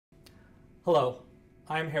Hello,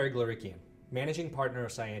 I'm Harry Glorikian, Managing Partner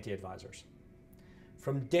of Scientia Advisors.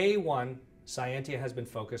 From day one, Scientia has been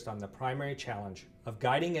focused on the primary challenge of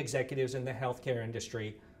guiding executives in the healthcare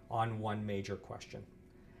industry on one major question: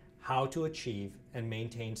 how to achieve and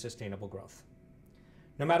maintain sustainable growth.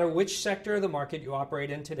 No matter which sector of the market you operate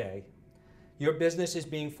in today, your business is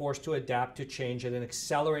being forced to adapt to change at an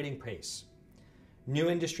accelerating pace. New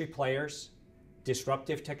industry players,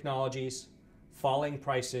 disruptive technologies, falling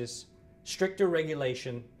prices, stricter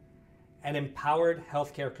regulation, and empowered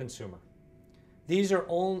healthcare consumer. These are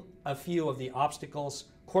only a few of the obstacles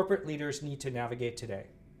corporate leaders need to navigate today.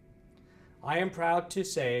 I am proud to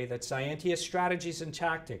say that Scientia's strategies and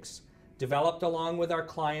tactics, developed along with our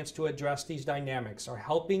clients to address these dynamics, are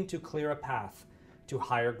helping to clear a path to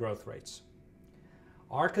higher growth rates.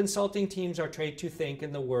 Our consulting teams are trained to think,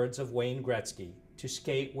 in the words of Wayne Gretzky, to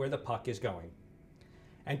skate where the puck is going.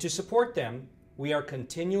 And to support them, we are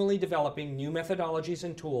continually developing new methodologies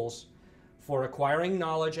and tools for acquiring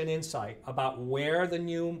knowledge and insight about where the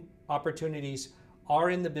new opportunities are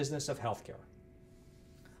in the business of healthcare.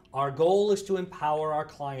 Our goal is to empower our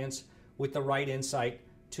clients with the right insight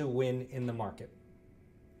to win in the market.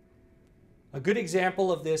 A good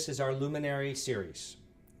example of this is our Luminary series.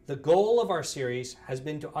 The goal of our series has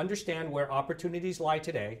been to understand where opportunities lie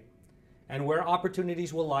today and where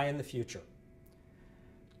opportunities will lie in the future.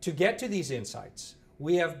 To get to these insights,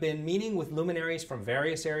 we have been meeting with luminaries from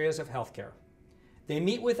various areas of healthcare. They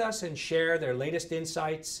meet with us and share their latest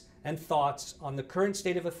insights and thoughts on the current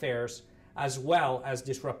state of affairs, as well as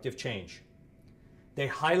disruptive change. They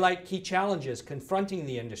highlight key challenges confronting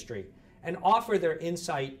the industry and offer their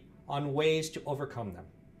insight on ways to overcome them.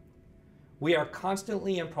 We are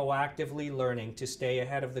constantly and proactively learning to stay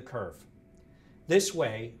ahead of the curve. This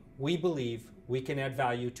way, we believe we can add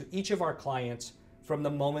value to each of our clients from the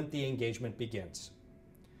moment the engagement begins.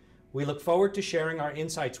 We look forward to sharing our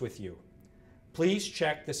insights with you. Please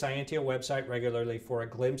check the Scientia website regularly for a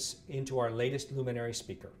glimpse into our latest luminary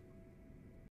speaker.